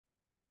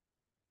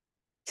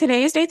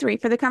Today is day 3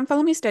 for the Come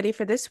Follow Me study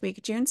for this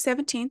week, June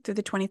 17th through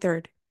the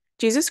 23rd.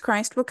 Jesus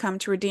Christ will come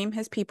to redeem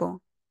his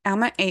people.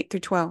 Alma 8 through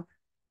 12.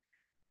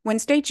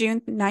 Wednesday,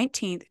 June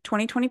 19th,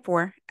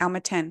 2024, Alma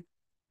 10.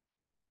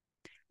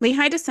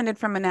 Lehi descended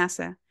from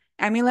Manasseh.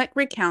 Amulek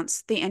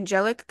recounts the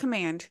angelic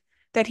command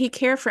that he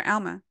care for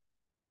Alma.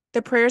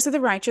 The prayers of the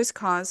righteous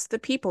cause the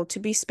people to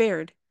be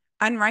spared.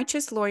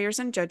 Unrighteous lawyers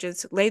and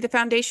judges lay the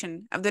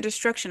foundation of the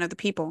destruction of the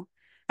people.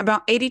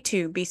 About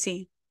 82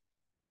 BC.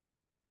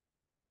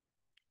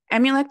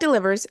 Amulek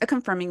delivers a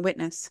confirming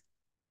witness.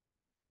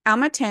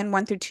 Alma 10,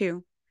 1 through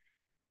 2.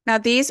 Now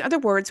these are the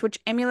words which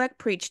Amulek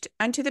preached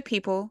unto the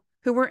people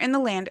who were in the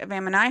land of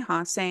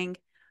Ammonihah, saying,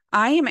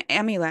 I am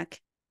Amulek.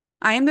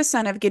 I am the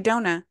son of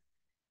Gidonah,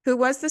 who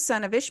was the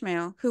son of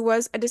Ishmael, who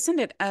was a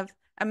descendant of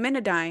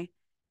Amminadai.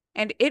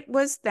 And it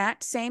was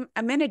that same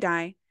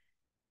Amminadai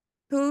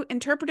who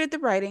interpreted the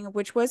writing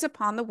which was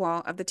upon the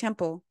wall of the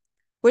temple,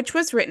 which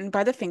was written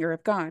by the finger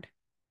of God.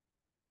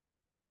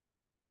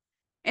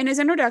 In his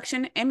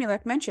introduction,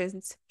 Amulek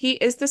mentions he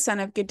is the son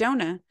of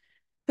Gidonah,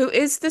 who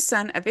is the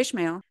son of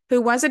Ishmael, who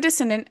was a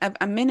descendant of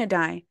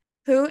Amminadai,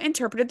 who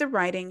interpreted the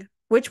writing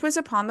which was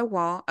upon the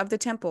wall of the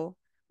temple,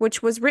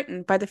 which was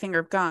written by the finger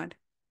of God.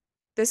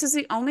 This is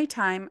the only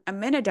time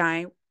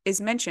Amminadai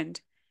is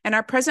mentioned, and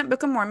our present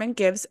Book of Mormon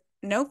gives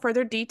no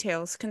further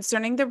details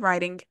concerning the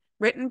writing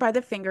written by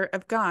the finger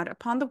of God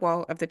upon the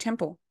wall of the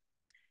temple.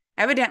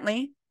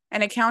 Evidently,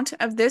 an account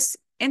of this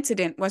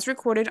incident was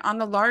recorded on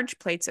the large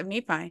plates of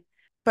Nephi,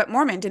 but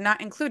Mormon did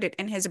not include it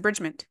in his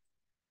abridgment.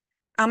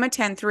 Alma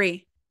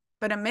 10:3.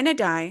 But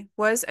Amminadai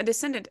was a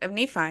descendant of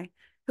Nephi,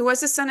 who was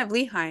the son of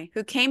Lehi,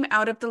 who came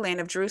out of the land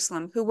of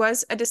Jerusalem, who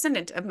was a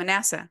descendant of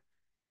Manasseh,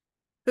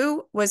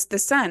 who was the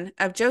son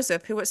of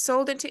Joseph, who was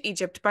sold into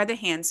Egypt by the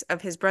hands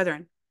of his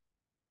brethren.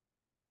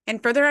 In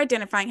further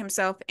identifying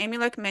himself,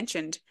 Amulek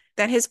mentioned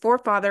that his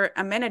forefather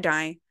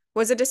Amminadai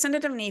was a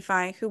descendant of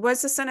Nephi, who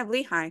was the son of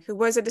Lehi, who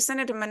was a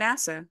descendant of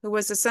Manasseh, who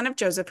was the son of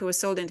Joseph, who was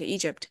sold into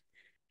Egypt.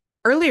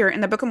 Earlier in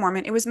the Book of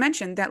Mormon, it was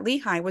mentioned that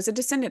Lehi was a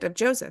descendant of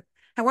Joseph.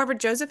 However,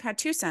 Joseph had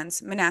two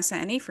sons, Manasseh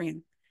and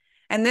Ephraim.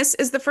 And this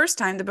is the first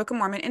time the Book of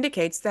Mormon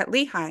indicates that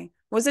Lehi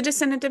was a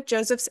descendant of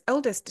Joseph's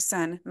eldest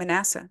son,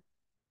 Manasseh.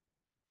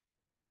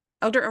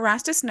 Elder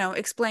Erastus Snow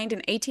explained in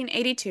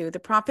 1882 the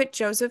prophet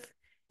Joseph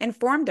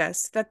informed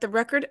us that the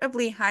record of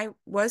Lehi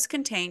was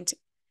contained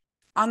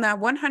on the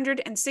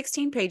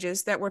 116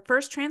 pages that were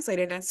first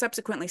translated and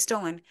subsequently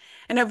stolen,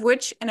 and of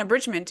which an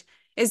abridgment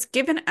is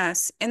given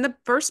us in the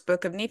first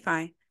book of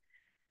Nephi,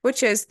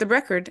 which is the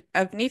record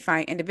of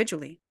Nephi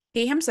individually,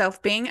 he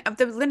himself being of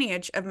the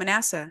lineage of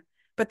Manasseh,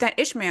 but that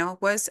Ishmael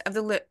was of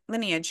the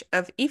lineage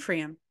of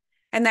Ephraim,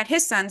 and that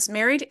his sons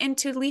married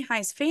into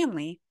Lehi's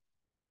family,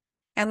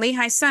 and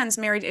Lehi's sons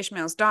married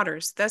Ishmael's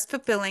daughters, thus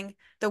fulfilling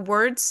the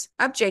words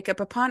of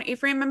Jacob upon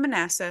Ephraim and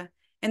Manasseh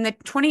in the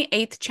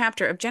 28th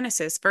chapter of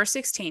Genesis, verse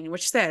 16,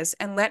 which says,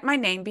 And let my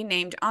name be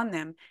named on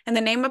them, and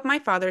the name of my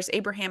fathers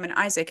Abraham and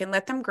Isaac, and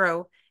let them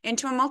grow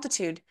into a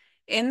multitude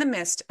in the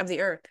midst of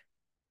the earth.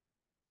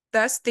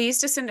 Thus these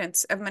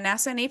descendants of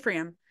Manasseh and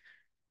Ephraim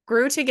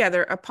grew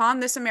together upon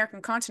this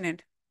American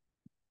continent,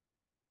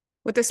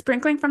 with a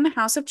sprinkling from the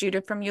house of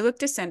Judah from Uluk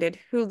descended,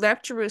 who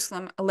left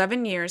Jerusalem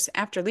 11 years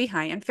after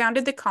Lehi and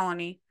founded the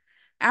colony,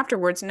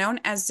 afterwards known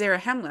as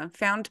Zarahemla,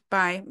 found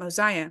by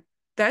Mosiah,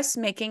 thus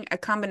making a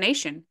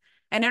combination,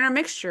 an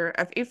intermixture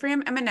of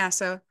Ephraim and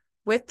Manasseh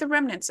with the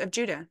remnants of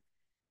Judah,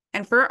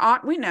 and for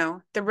aught we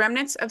know, the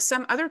remnants of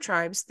some other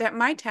tribes that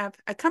might have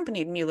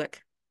accompanied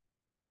Mulek.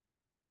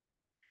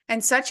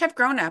 And such have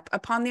grown up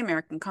upon the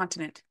American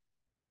continent.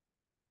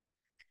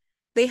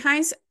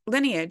 Lehi's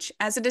lineage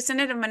as a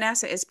descendant of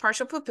Manasseh is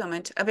partial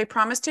fulfillment of a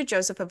promise to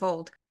Joseph of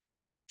old.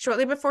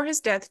 Shortly before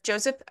his death,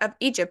 Joseph of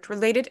Egypt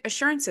related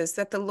assurances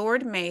that the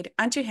Lord made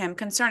unto him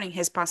concerning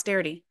his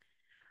posterity.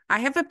 I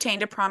have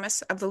obtained a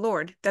promise of the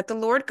Lord, that the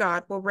Lord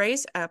God will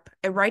raise up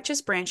a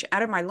righteous branch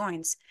out of my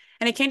loins.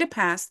 And it came to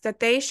pass that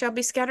they shall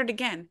be scattered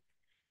again,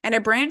 and a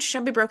branch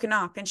shall be broken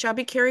off, and shall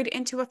be carried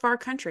into a far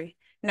country.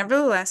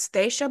 Nevertheless,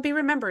 they shall be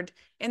remembered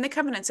in the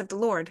covenants of the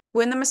Lord,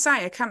 when the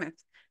Messiah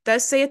cometh.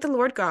 Thus saith the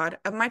Lord God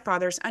of my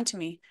fathers unto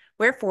me,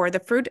 Wherefore the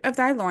fruit of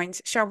thy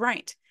loins shall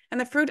write,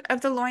 and the fruit of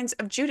the loins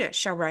of Judah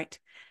shall write,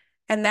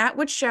 and that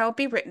which shall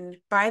be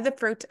written by the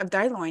fruit of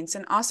thy loins,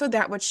 and also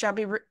that which shall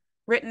be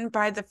written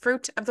by the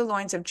fruit of the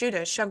loins of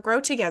Judah shall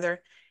grow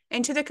together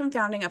into the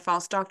confounding of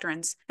false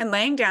doctrines, and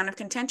laying down of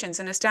contentions,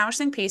 and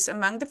establishing peace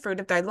among the fruit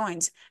of thy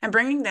loins, and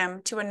bringing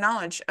them to a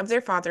knowledge of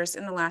their fathers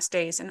in the last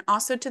days, and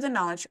also to the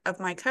knowledge of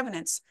my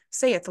covenants,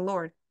 saith the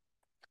Lord.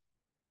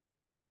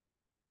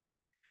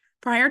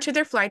 Prior to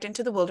their flight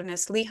into the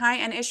wilderness, Lehi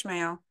and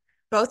Ishmael,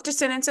 both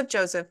descendants of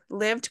Joseph,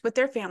 lived with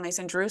their families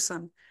in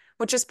Jerusalem,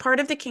 which is part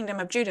of the kingdom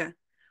of Judah.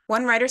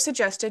 One writer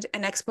suggested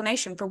an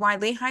explanation for why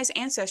Lehi's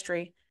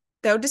ancestry,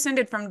 though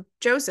descended from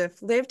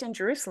Joseph, lived in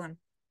Jerusalem,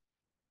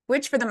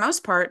 which for the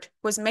most part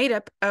was made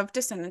up of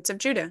descendants of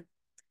Judah.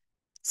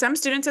 Some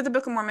students of the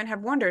Book of Mormon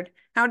have wondered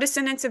how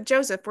descendants of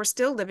Joseph were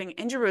still living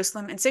in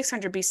Jerusalem in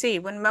 600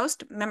 BC when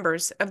most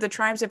members of the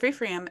tribes of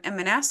Ephraim and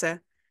Manasseh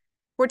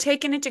were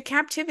taken into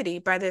captivity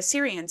by the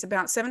Assyrians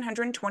about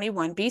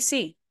 721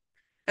 BC.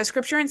 A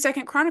scripture in 2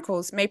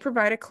 Chronicles may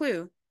provide a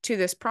clue to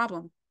this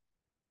problem.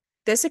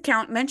 This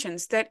account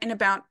mentions that in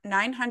about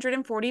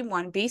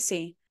 941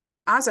 BC,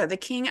 Asa, the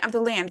king of the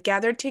land,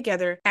 gathered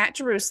together at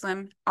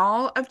Jerusalem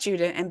all of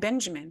Judah and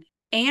Benjamin,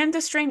 and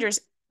the strangers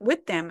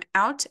with them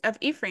out of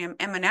Ephraim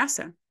and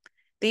Manasseh.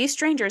 These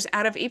strangers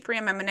out of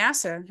Ephraim and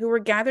Manasseh, who were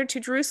gathered to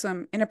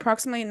Jerusalem in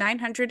approximately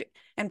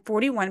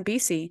 941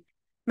 BC,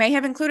 may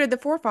have included the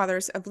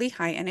forefathers of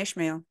Lehi and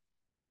Ishmael.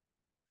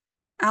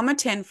 Alma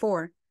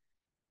 10:4.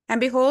 And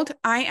behold,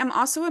 I am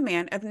also a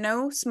man of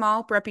no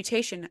small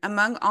reputation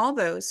among all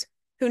those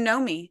who know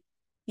me.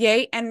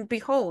 Yea, and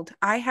behold,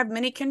 I have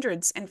many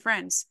kindreds and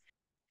friends,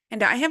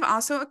 and I have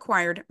also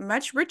acquired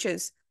much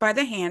riches by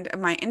the hand of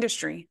my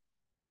industry.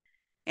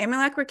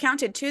 Amalek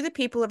recounted to the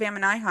people of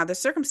Ammonihah the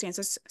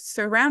circumstances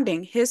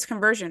surrounding his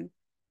conversion.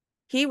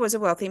 He was a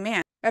wealthy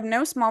man, of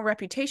no small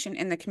reputation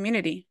in the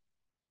community.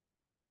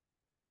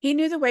 He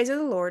knew the ways of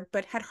the Lord,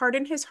 but had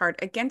hardened his heart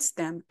against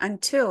them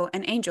until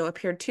an angel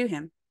appeared to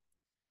him.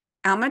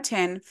 Alma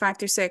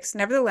 10:5-6.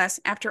 Nevertheless,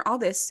 after all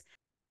this,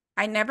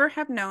 I never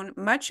have known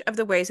much of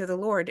the ways of the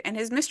Lord and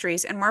his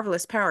mysteries and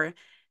marvelous power.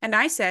 And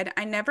I said,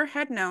 I never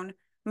had known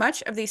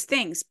much of these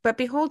things, but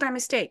behold, I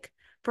mistake,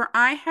 for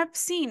I have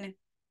seen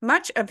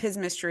much of his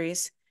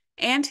mysteries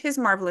and his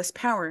marvelous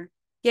power,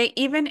 yea,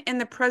 even in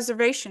the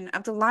preservation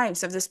of the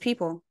lives of this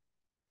people.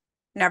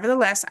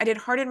 Nevertheless, I did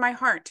harden my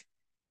heart,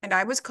 and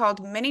I was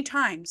called many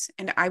times,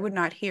 and I would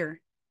not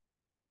hear.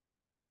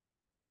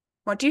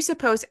 What do you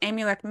suppose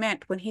Amalek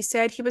meant when he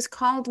said he was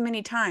called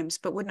many times,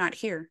 but would not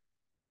hear?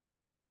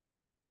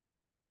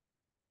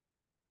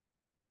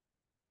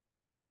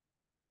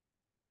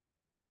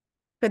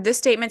 Could this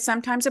statement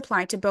sometimes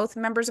apply to both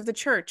members of the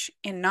church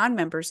and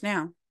non-members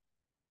now?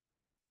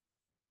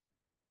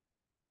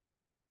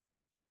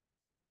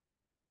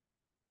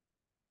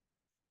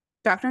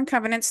 Doctrine and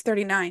Covenants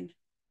 39.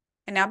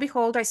 And now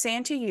behold, I say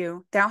unto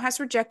you, thou hast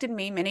rejected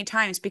me many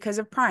times because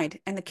of pride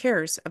and the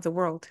cares of the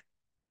world.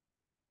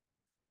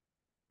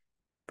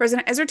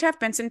 President Ezra Taft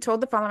Benson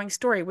told the following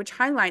story, which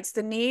highlights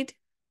the need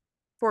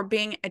for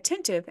being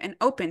attentive and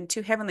open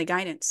to heavenly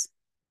guidance.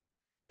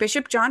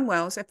 Bishop John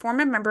Wells, a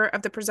former member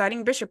of the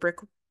presiding bishopric,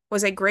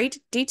 was a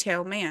great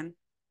detail man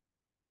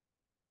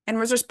and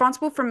was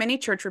responsible for many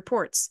church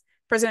reports.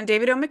 President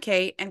David O.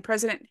 McKay and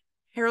President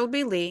Harold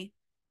B. Lee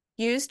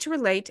used to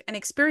relate an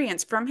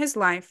experience from his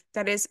life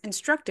that is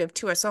instructive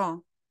to us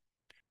all.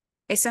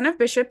 A son of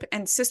Bishop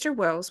and Sister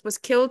Wells was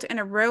killed in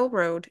a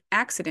railroad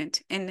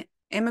accident in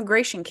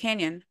Immigration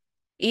Canyon,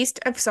 east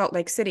of Salt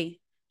Lake City.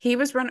 He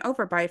was run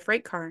over by a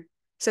freight car.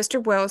 Sister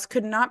Wells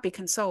could not be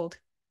consoled.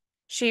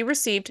 She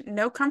received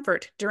no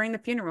comfort during the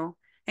funeral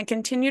and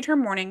continued her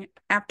mourning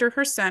after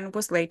her son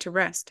was laid to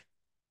rest.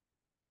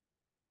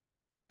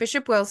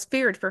 Bishop Wells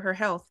feared for her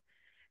health,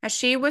 as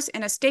she was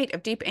in a state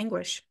of deep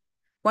anguish.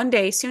 One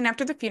day, soon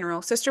after the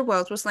funeral, Sister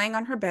Wells was laying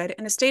on her bed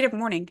in a state of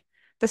mourning.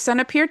 The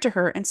son appeared to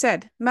her and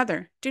said,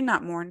 Mother, do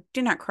not mourn,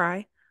 do not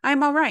cry. I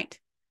am all right.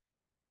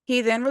 He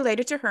then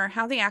related to her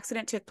how the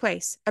accident took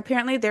place.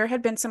 Apparently, there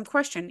had been some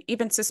question,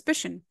 even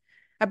suspicion,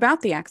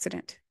 about the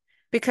accident,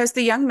 because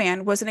the young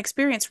man was an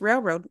experienced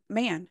railroad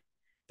man,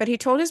 but he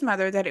told his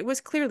mother that it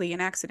was clearly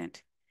an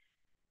accident.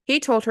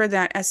 He told her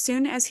that as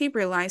soon as he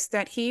realized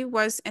that he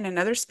was in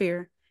another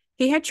sphere,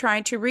 he had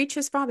tried to reach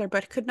his father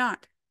but could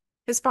not.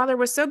 His father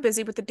was so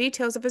busy with the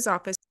details of his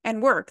office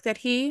and work that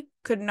he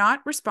could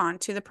not respond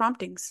to the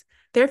promptings.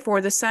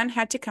 Therefore, the son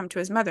had to come to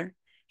his mother.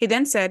 He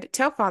then said,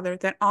 Tell father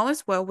that all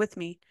is well with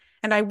me,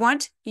 and I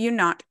want you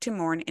not to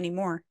mourn any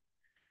more.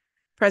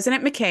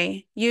 President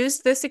McKay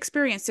used this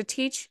experience to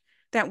teach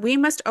that we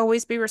must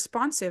always be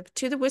responsive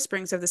to the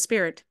whisperings of the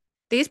Spirit.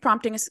 These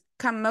promptings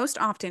come most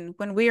often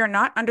when we are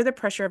not under the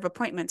pressure of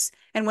appointments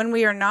and when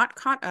we are not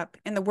caught up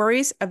in the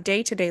worries of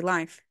day-to-day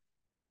life.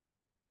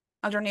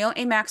 Elder Neil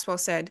A. Maxwell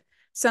said,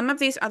 Some of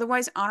these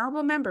otherwise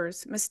honorable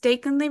members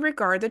mistakenly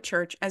regard the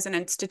church as an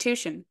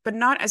institution, but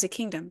not as a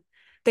kingdom.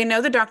 They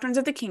know the doctrines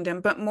of the kingdom,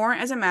 but more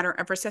as a matter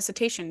of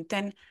recitation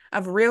than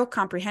of real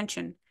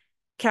comprehension.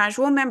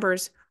 Casual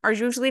members are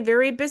usually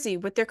very busy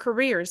with their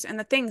careers and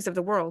the things of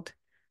the world,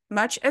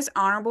 much as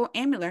Honorable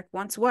Amalek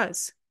once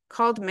was,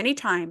 called many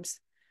times,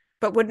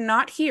 but would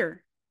not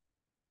hear.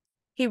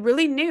 He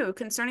really knew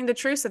concerning the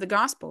truths of the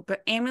gospel,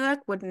 but Amalek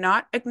would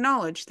not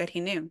acknowledge that he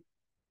knew.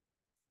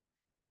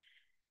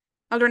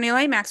 Elder Neil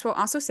A. Maxwell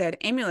also said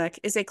Amalek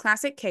is a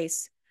classic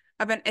case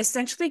of an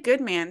essentially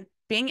good man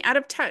being out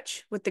of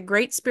touch with the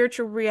great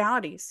spiritual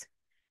realities.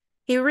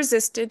 He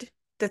resisted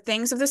the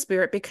things of the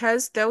Spirit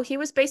because, though he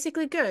was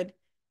basically good,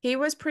 he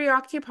was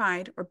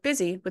preoccupied or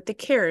busy with the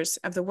cares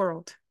of the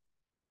world.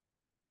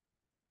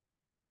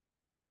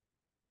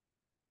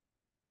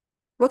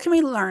 What can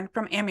we learn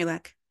from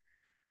Amalek?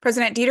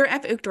 President Dieter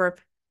F. Uchtdorf,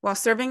 while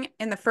serving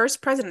in the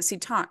first presidency,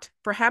 taught,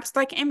 perhaps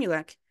like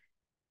Amalek,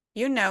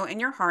 you know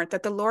in your heart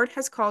that the Lord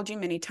has called you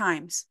many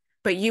times,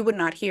 but you would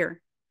not hear.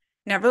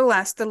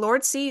 Nevertheless, the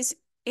Lord sees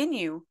in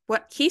you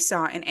what he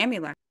saw in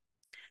Amalek,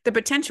 the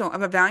potential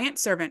of a valiant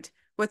servant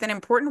with an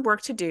important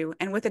work to do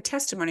and with a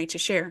testimony to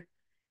share.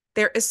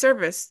 There is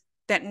service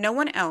that no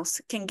one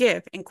else can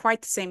give in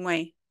quite the same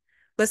way.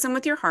 Listen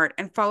with your heart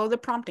and follow the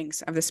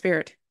promptings of the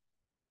Spirit.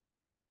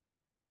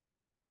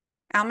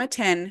 Alma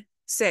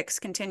 10:6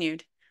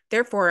 continued.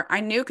 Therefore I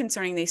knew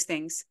concerning these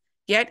things,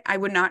 yet I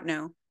would not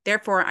know.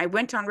 Therefore I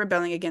went on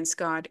rebelling against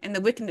God in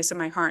the wickedness of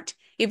my heart,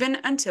 even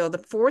until the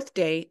 4th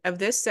day of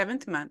this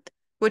 7th month,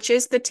 which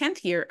is the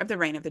 10th year of the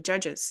reign of the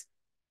judges.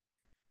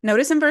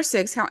 Notice in verse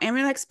 6 how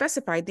Amulek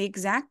specified the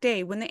exact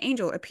day when the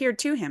angel appeared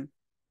to him.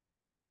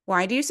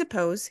 Why do you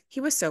suppose he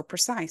was so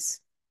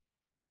precise?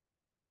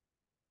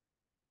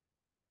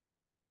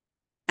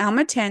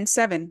 Alma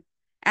 10:7.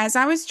 As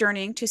I was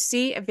journeying to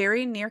see a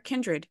very near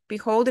kindred,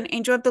 behold, an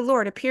angel of the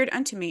Lord appeared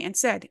unto me and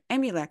said,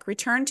 Amulek,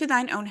 return to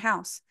thine own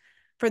house,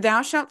 for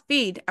thou shalt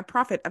feed a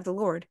prophet of the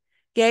Lord,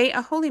 yea,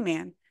 a holy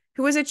man,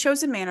 who is a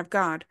chosen man of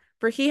God,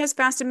 for he has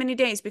fasted many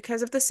days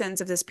because of the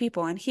sins of this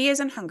people, and he is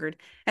an hungered,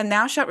 and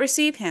thou shalt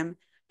receive him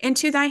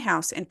into thy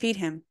house and feed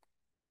him.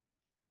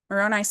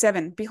 Moroni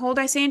 7. Behold,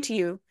 I say unto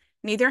you,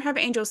 neither have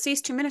angels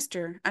ceased to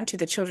minister unto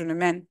the children of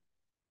men.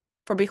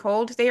 For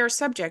behold, they are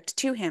subject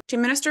to him, to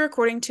minister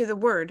according to the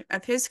word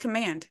of his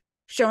command,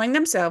 showing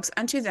themselves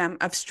unto them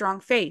of strong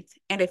faith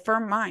and a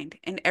firm mind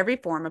in every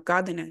form of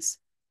godliness.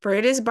 For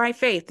it is by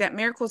faith that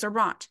miracles are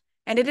wrought,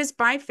 and it is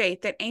by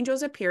faith that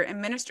angels appear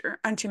and minister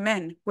unto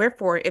men.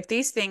 Wherefore, if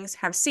these things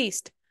have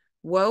ceased,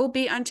 woe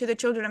be unto the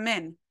children of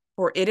men,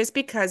 for it is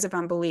because of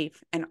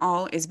unbelief, and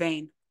all is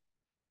vain.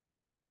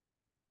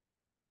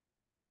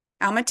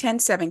 Alma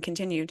 10:7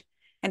 continued,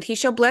 And he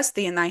shall bless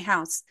thee in thy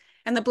house,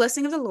 and the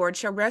blessing of the Lord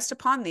shall rest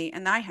upon thee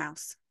and thy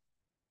house.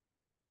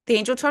 The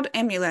angel told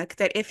Amulek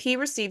that if he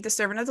received the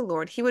servant of the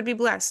Lord, he would be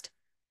blessed.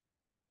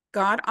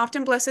 God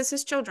often blesses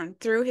his children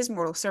through his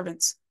mortal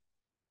servants.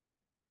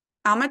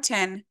 Alma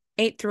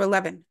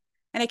 10:8-11.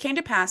 And it came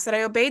to pass that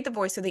I obeyed the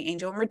voice of the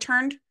angel and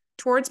returned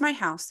towards my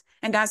house,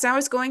 and as I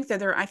was going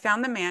thither, I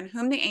found the man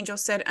whom the angel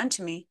said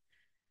unto me,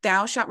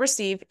 Thou shalt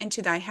receive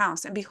into thy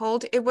house. And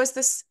behold, it was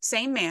this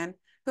same man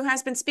who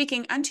has been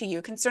speaking unto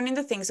you concerning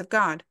the things of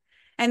God.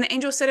 And the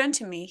angel said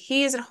unto me,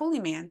 He is a holy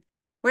man.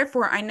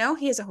 Wherefore I know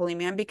he is a holy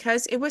man,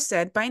 because it was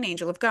said by an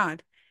angel of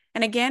God.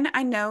 And again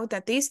I know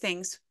that these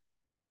things,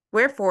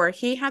 wherefore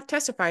he hath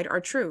testified, are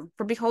true.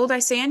 For behold, I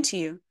say unto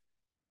you,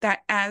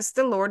 that as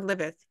the Lord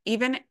liveth,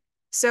 even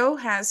so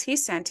has he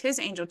sent his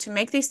angel to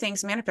make these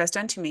things manifest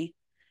unto me.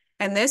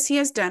 And this he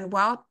has done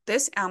while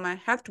this Alma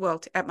hath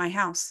dwelt at my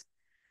house.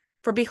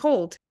 For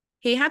behold,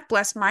 he hath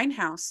blessed mine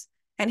house,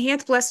 and he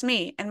hath blessed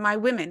me, and my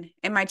women,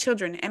 and my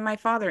children, and my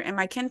father, and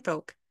my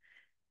kinfolk.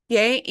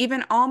 Yea,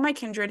 even all my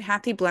kindred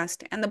hath he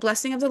blessed, and the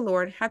blessing of the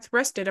Lord hath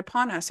rested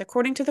upon us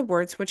according to the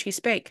words which he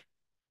spake.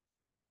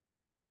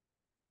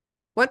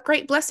 What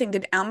great blessing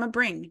did Alma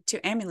bring to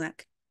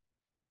Amulek?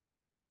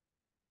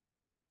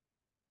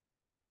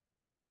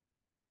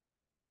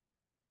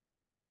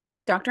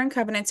 Doctrine and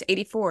Covenants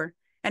 84.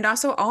 And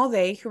also all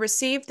they who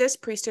receive this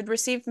priesthood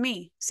receive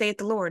me, saith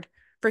the Lord.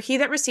 For he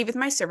that receiveth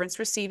my servants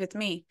receiveth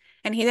me,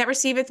 and he that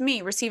receiveth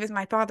me receiveth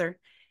my Father,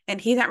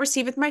 and he that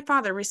receiveth my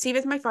Father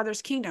receiveth my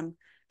Father's kingdom.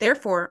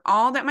 Therefore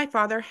all that my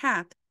Father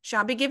hath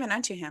shall be given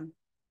unto him.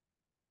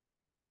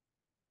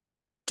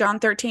 John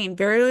 13.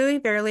 Verily,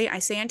 verily, I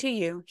say unto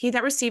you, he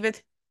that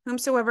receiveth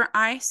whomsoever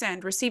I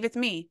send receiveth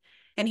me,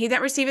 and he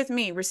that receiveth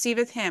me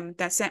receiveth him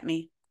that sent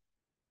me.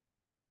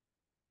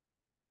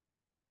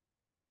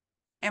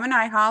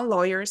 Ammonihah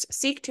lawyers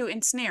seek to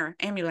ensnare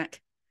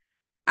Amulek.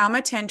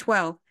 Alma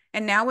 10:12.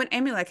 And now when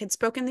Amulek had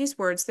spoken these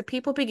words, the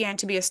people began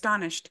to be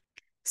astonished,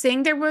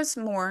 seeing there was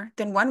more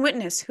than one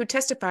witness who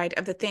testified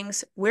of the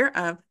things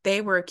whereof they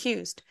were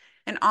accused,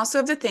 and also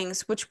of the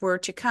things which were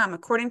to come,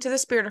 according to the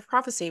spirit of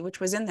prophecy which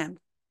was in them.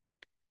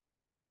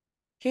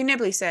 Hugh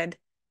Nibley said,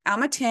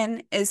 Alma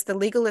 10 is the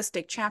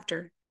legalistic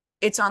chapter.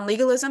 It's on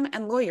legalism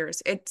and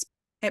lawyers. It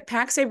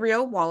packs a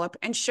real wallop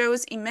and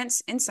shows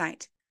immense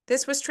insight.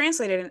 This was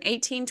translated in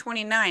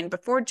 1829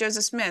 before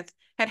Joseph Smith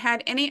had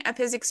had any of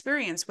his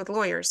experience with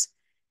lawyers.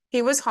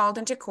 He was hauled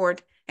into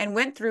court and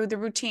went through the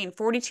routine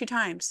 42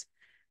 times.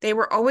 They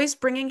were always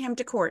bringing him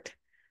to court.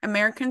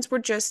 Americans were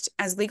just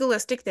as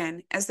legalistic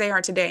then as they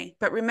are today.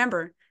 But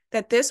remember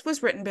that this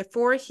was written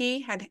before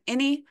he had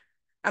any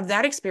of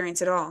that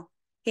experience at all.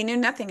 He knew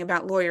nothing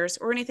about lawyers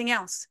or anything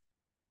else.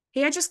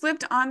 He had just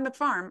lived on the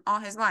farm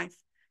all his life.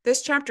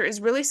 This chapter is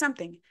really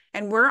something,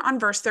 and we're on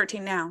verse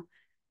 13 now.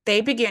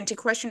 They began to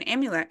question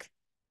Amulek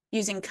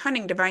using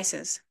cunning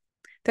devices,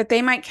 that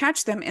they might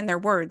catch them in their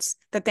words,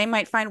 that they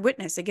might find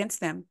witness against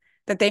them,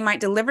 that they might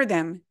deliver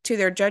them to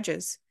their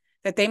judges,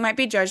 that they might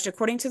be judged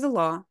according to the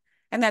law,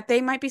 and that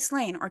they might be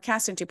slain or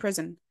cast into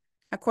prison.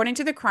 According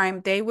to the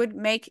crime, they would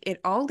make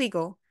it all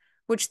legal,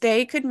 which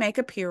they could make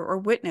appear or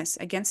witness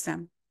against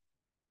them.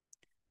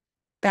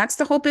 That's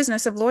the whole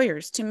business of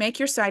lawyers, to make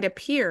your side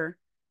appear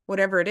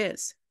whatever it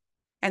is.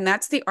 And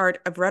that's the art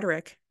of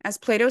rhetoric, as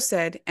Plato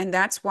said, and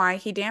that's why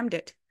he damned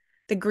it.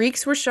 The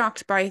Greeks were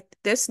shocked by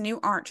this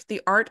new art,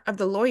 the art of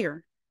the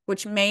lawyer,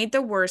 which made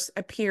the worse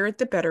appear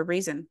the better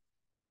reason.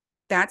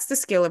 That's the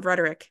skill of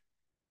rhetoric.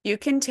 You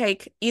can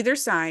take either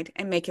side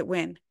and make it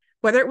win.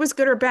 Whether it was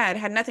good or bad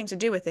had nothing to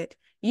do with it.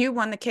 You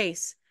won the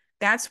case.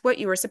 That's what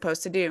you were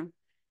supposed to do.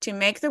 To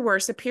make the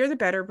worse appear the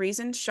better,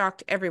 reason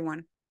shocked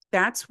everyone.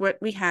 That's what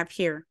we have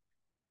here.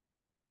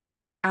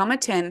 Alma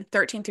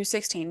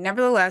 10:13-16.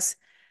 Nevertheless,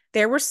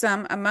 there were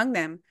some among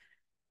them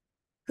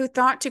who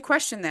thought to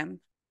question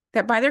them,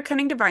 that by their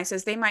cunning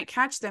devices they might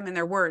catch them in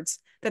their words,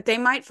 that they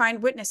might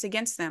find witness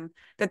against them,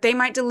 that they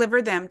might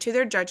deliver them to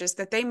their judges,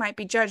 that they might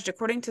be judged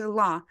according to the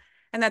law,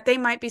 and that they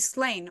might be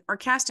slain or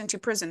cast into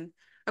prison,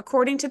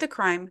 according to the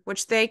crime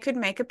which they could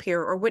make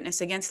appear or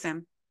witness against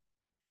them.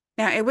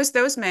 Now it was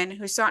those men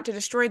who sought to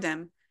destroy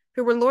them,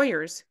 who were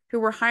lawyers, who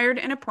were hired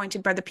and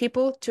appointed by the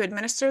people to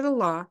administer the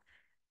law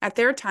at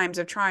their times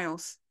of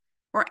trials,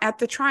 or at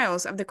the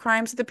trials of the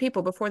crimes of the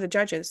people before the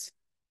judges.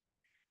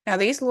 Now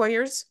these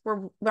lawyers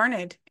were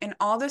learned in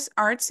all the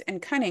arts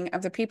and cunning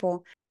of the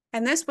people,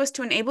 and this was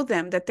to enable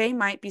them that they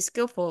might be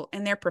skillful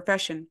in their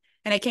profession.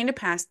 And it came to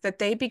pass that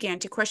they began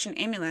to question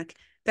Amalek,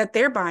 that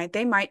thereby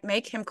they might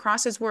make him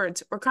cross his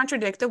words or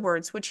contradict the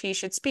words which he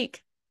should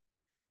speak.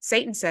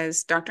 Satan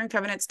says, Doctrine and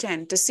Covenants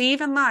 10,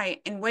 deceive and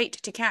lie in wait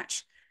to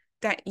catch,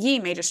 that ye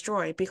may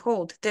destroy.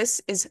 Behold,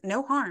 this is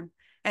no harm.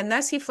 And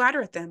thus he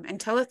flattereth them, and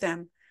telleth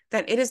them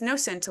that it is no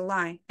sin to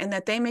lie, and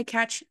that they may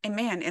catch a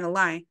man in a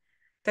lie,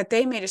 that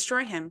they may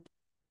destroy him.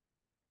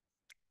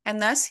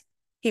 And thus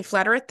he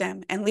flattereth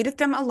them, and leadeth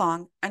them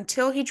along,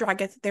 until he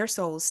draggeth their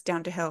souls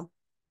down to hell.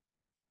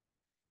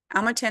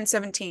 Alma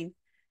 10:17.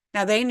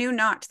 Now they knew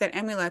not that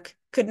Amalek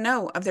could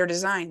know of their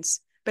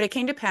designs. But it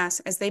came to pass,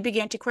 as they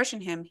began to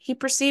question him, he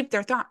perceived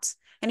their thoughts.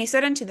 And he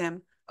said unto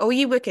them, O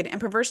ye wicked and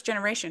perverse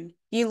generation,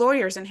 ye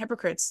lawyers and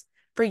hypocrites,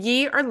 for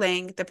ye are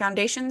laying the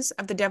foundations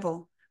of the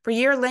devil, for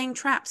ye are laying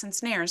traps and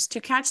snares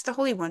to catch the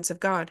holy ones of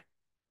God.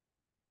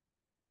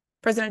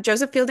 President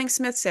Joseph Fielding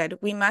Smith said,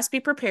 we must be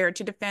prepared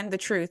to defend the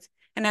truth,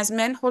 and as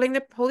men holding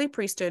the holy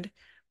priesthood,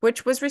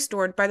 which was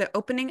restored by the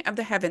opening of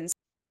the heavens,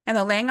 and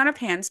the laying on of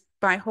hands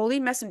by holy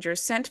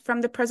messengers sent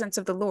from the presence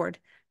of the Lord,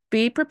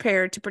 be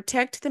prepared to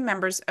protect the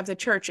members of the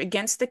church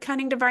against the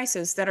cunning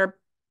devices that are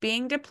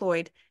being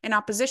deployed in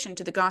opposition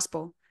to the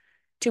gospel,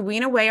 to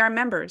wean away our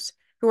members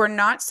who are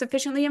not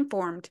sufficiently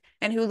informed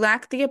and who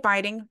lack the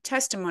abiding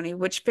testimony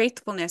which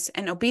faithfulness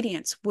and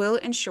obedience will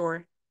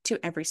ensure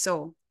to every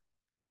soul.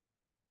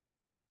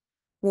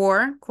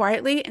 War,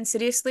 quietly,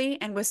 insidiously,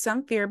 and with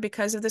some fear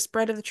because of the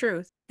spread of the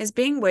truth, is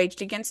being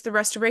waged against the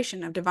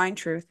restoration of divine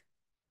truth.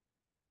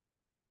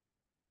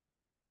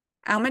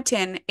 Alma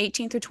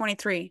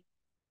 10:18-23.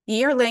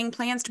 Ye are laying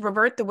plans to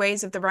pervert the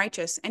ways of the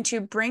righteous, and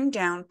to bring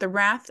down the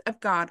wrath of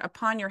God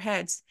upon your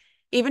heads,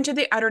 even to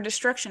the utter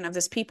destruction of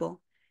this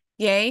people.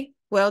 Yea,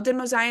 well did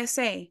Mosiah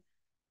say,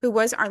 who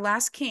was our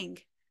last king,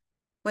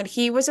 when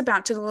he was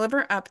about to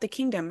deliver up the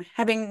kingdom,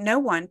 having no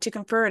one to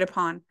confer it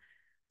upon,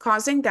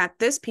 causing that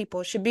this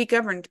people should be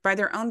governed by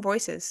their own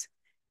voices.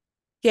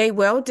 Yea,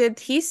 well did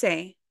he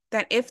say,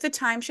 that if the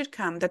time should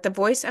come that the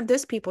voice of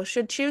this people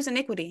should choose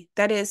iniquity,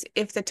 that is,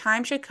 if the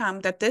time should come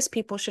that this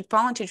people should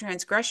fall into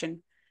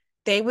transgression,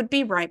 they would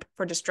be ripe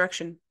for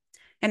destruction.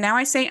 And now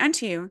I say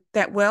unto you,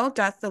 that well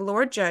doth the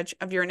Lord judge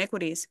of your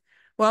iniquities.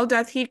 Well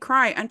doth he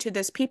cry unto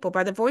this people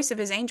by the voice of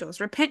his angels,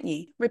 Repent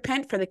ye,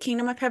 repent, for the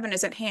kingdom of heaven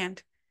is at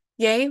hand.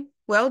 Yea,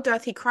 well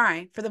doth he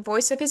cry for the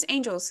voice of his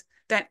angels,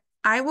 that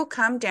I will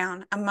come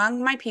down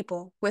among my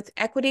people with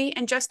equity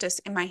and justice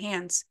in my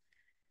hands.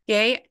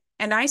 Yea,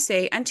 and I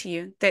say unto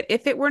you, that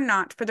if it were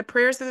not for the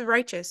prayers of the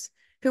righteous,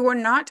 who are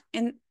now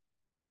in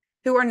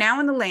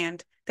the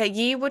land, that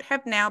ye would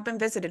have now been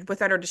visited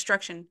with utter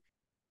destruction.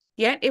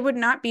 Yet it would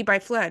not be by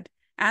flood,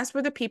 as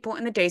were the people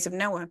in the days of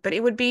Noah, but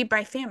it would be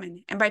by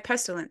famine, and by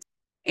pestilence,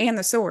 and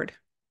the sword.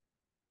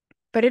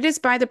 But it is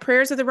by the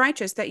prayers of the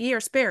righteous that ye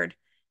are spared.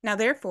 Now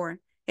therefore,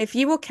 if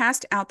ye will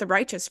cast out the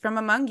righteous from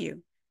among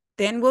you,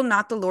 then will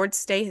not the Lord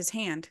stay his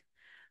hand.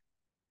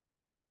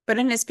 But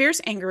in his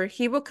fierce anger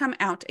he will come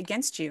out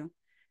against you.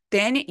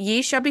 Then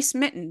ye shall be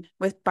smitten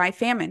by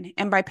famine,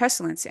 and by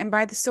pestilence, and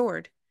by the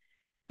sword.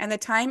 And the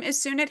time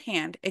is soon at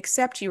hand,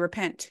 except you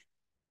repent.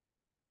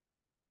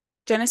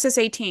 Genesis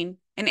 18.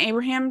 And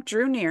Abraham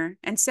drew near,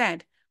 and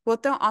said,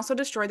 Wilt thou also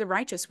destroy the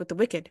righteous with the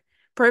wicked?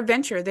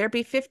 Peradventure there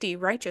be 50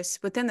 righteous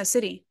within the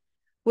city.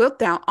 Wilt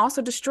thou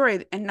also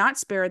destroy and not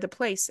spare the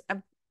place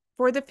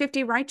for the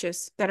 50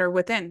 righteous that are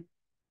within?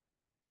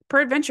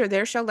 Peradventure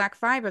there shall lack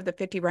 5 of the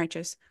 50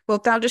 righteous.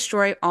 Wilt thou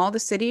destroy all the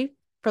city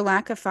for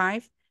lack of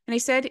 5? And he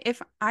said,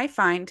 If I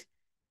find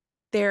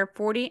there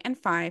 40 and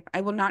 5,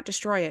 I will not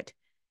destroy it.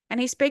 And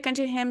he spake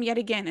unto him yet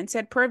again, and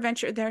said,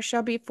 Peradventure there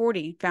shall be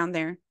 40 found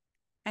there.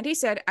 And he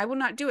said, I will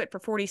not do it for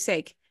 40's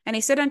sake. And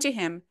he said unto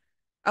him,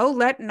 O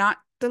let not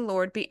the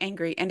Lord be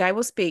angry, and I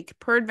will speak.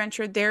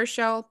 Peradventure there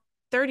shall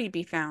 30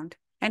 be found.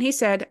 And he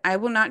said, I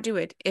will not do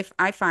it, if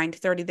I find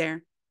 30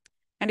 there.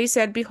 And he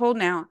said, Behold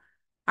now,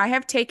 I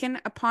have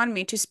taken upon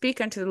me to speak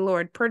unto the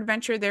Lord.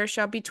 Peradventure there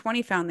shall be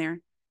 20 found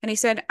there. And he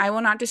said, I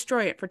will not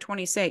destroy it for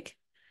 20's sake.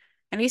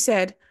 And he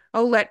said,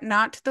 O let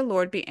not the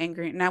Lord be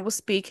angry, and I will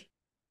speak.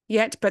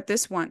 Yet but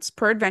this once,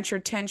 peradventure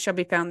 10 shall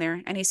be found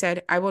there. And he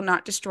said, I will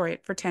not destroy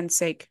it for 10's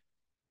sake.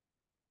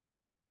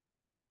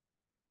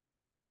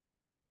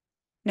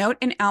 Note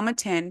in Alma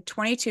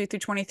 10:22 through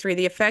 23,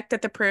 the effect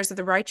that the prayers of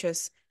the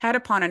righteous had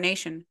upon a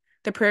nation.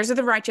 The prayers of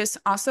the righteous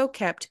also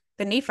kept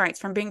the Nephites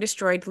from being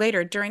destroyed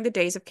later during the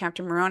days of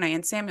Captain Moroni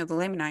and Samuel the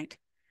Lamanite.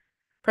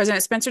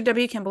 President Spencer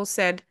W. Kimball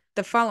said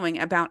the following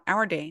about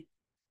our day.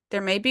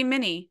 There may be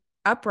many,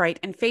 upright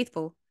and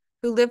faithful,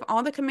 who live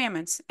all the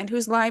commandments and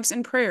whose lives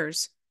and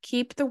prayers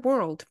keep the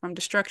world from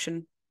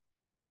destruction.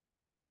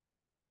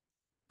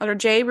 Elder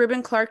J.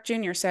 Reuben Clark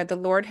Jr. said, the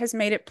Lord has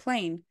made it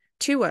plain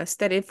to us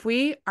that if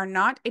we are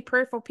not a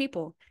prayerful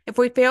people, if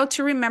we fail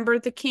to remember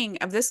the King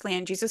of this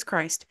land, Jesus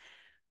Christ,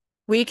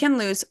 we can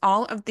lose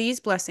all of these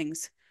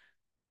blessings.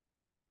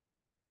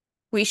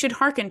 We should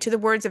hearken to the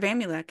words of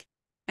Amulek.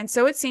 And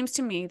so it seems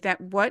to me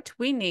that what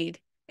we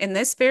need in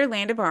this fair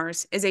land of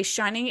ours is a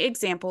shining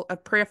example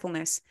of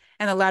prayerfulness,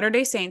 and the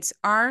Latter-day Saints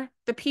are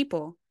the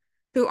people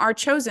who are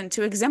chosen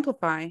to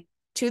exemplify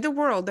to the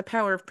world the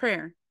power of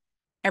prayer.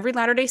 Every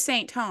Latter-day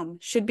Saint home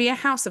should be a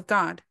house of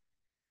God,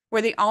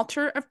 where the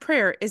altar of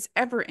prayer is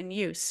ever in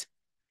use,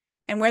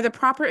 and where the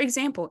proper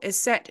example is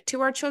set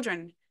to our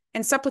children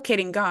in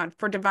supplicating God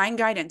for divine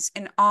guidance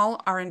in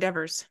all our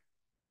endeavors.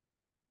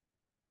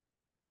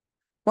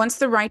 Once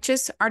the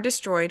righteous are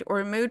destroyed or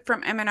removed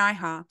from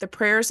Ammonihah, the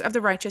prayers of the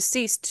righteous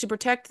ceased to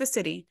protect the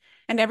city,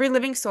 and every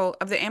living soul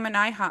of the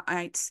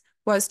Ammonihites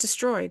was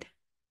destroyed.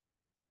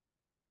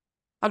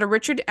 Elder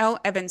Richard L.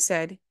 Evans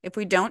said, if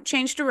we don't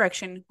change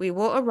direction, we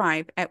will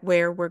arrive at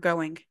where we're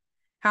going.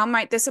 How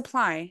might this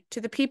apply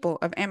to the people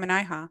of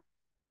Ammonihah?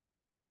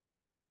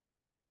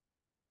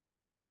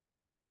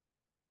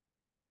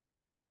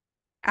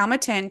 Alma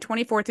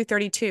 10:24 through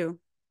 32.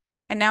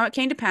 And now it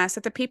came to pass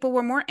that the people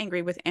were more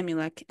angry with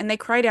Amulek, and they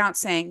cried out,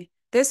 saying,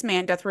 this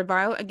man doth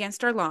revile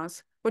against our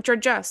laws, which are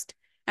just,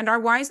 and our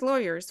wise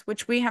lawyers,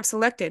 which we have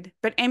selected.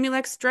 But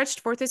Amulek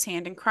stretched forth his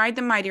hand, and cried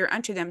the mightier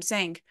unto them,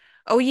 saying,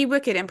 O ye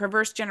wicked and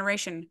perverse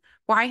generation,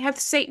 why hath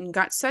Satan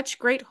got such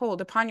great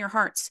hold upon your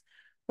hearts?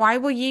 Why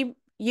will ye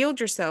yield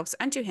yourselves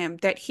unto him,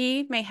 that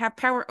he may have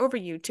power over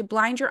you, to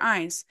blind your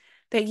eyes,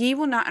 that ye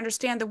will not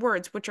understand the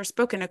words which are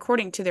spoken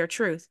according to their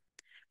truth?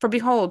 For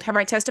behold, have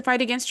I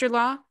testified against your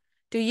law?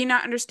 Do ye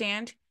not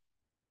understand?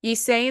 Ye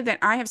say that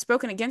I have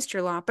spoken against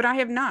your law, but I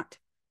have not.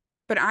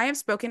 But I have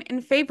spoken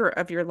in favor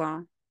of your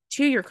law,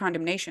 to your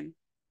condemnation.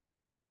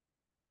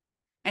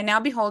 And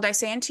now behold, I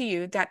say unto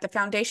you that the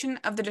foundation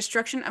of the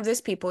destruction of this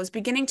people is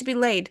beginning to be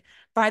laid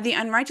by the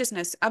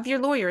unrighteousness of your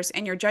lawyers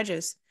and your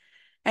judges.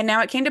 And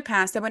now it came to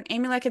pass that when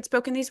Amulek had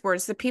spoken these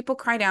words, the people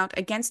cried out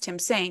against him,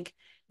 saying,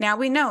 now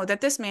we know that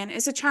this man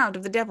is a child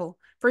of the devil,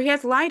 for he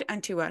hath lied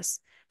unto us,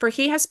 for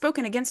he has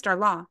spoken against our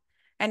law.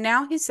 And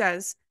now he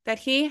says that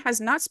he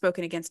has not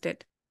spoken against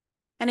it.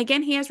 And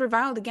again he has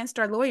reviled against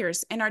our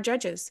lawyers and our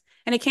judges.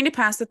 And it came to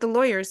pass that the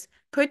lawyers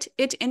put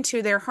it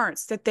into their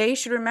hearts that they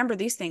should remember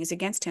these things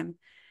against him.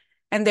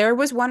 And there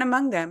was one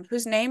among them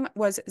whose name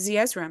was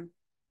Zeezrom.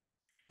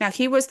 Now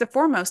he was the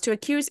foremost to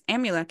accuse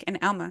Amulek and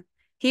Alma,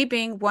 he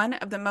being one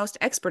of the most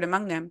expert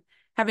among them,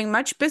 having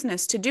much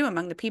business to do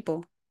among the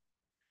people.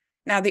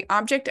 Now the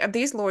object of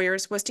these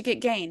lawyers was to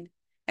get gain,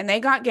 and they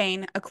got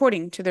gain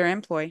according to their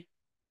employ.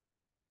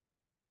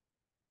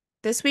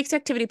 This week's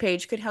activity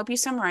page could help you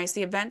summarize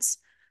the events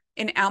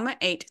in Alma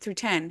 8 through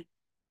 10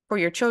 for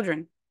your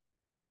children.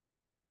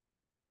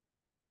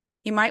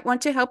 You might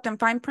want to help them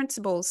find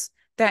principles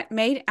that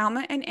made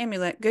Alma and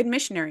Amulek good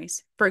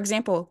missionaries. For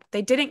example,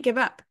 they didn't give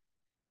up.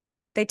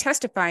 They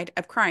testified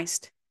of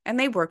Christ, and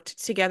they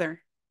worked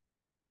together.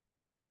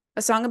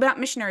 A song about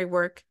missionary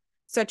work,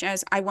 such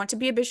as I Want to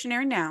Be a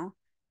Missionary Now,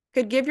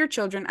 could give your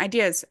children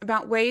ideas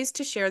about ways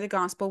to share the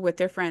gospel with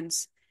their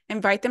friends.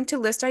 Invite them to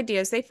list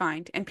ideas they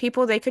find and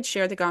people they could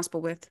share the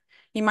gospel with.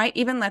 You might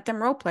even let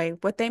them role play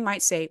what they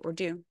might say or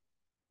do.